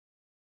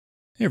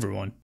Hey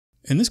everyone,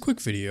 in this quick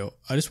video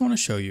I just want to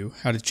show you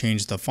how to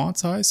change the font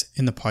size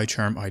in the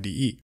PyCharm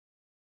IDE.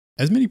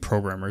 As many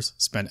programmers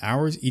spend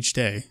hours each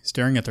day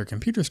staring at their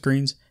computer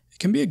screens, it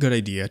can be a good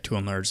idea to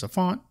enlarge the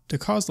font to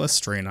cause less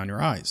strain on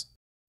your eyes.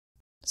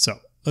 So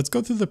let's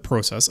go through the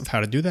process of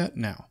how to do that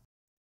now.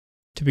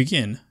 To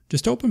begin,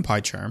 just open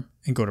PyCharm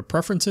and go to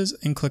Preferences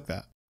and click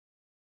that.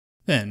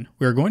 Then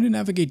we are going to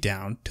navigate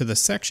down to the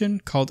section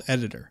called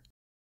Editor.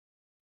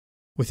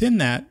 Within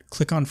that,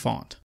 click on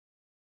Font.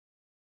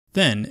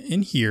 Then,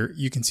 in here,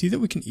 you can see that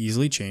we can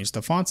easily change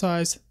the font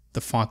size,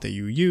 the font that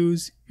you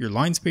use, your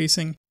line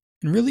spacing,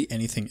 and really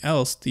anything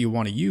else that you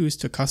want to use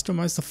to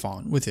customize the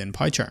font within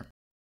PyCharm.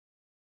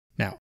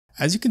 Now,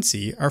 as you can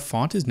see, our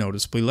font is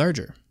noticeably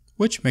larger,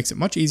 which makes it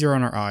much easier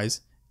on our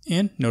eyes,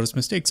 and notice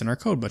mistakes in our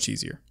code much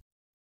easier.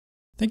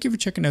 Thank you for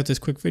checking out this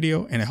quick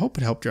video, and I hope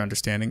it helped your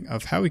understanding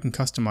of how we can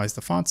customize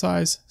the font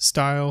size,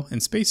 style,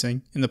 and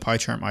spacing in the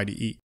PyCharm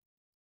IDE.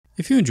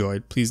 If you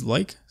enjoyed, please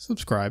like,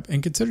 subscribe,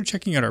 and consider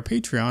checking out our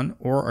Patreon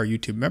or our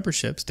YouTube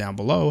memberships down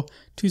below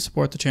to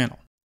support the channel.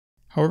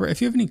 However,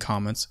 if you have any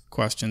comments,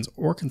 questions,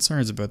 or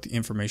concerns about the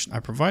information I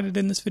provided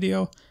in this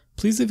video,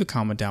 please leave a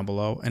comment down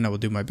below and I will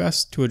do my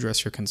best to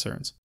address your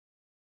concerns.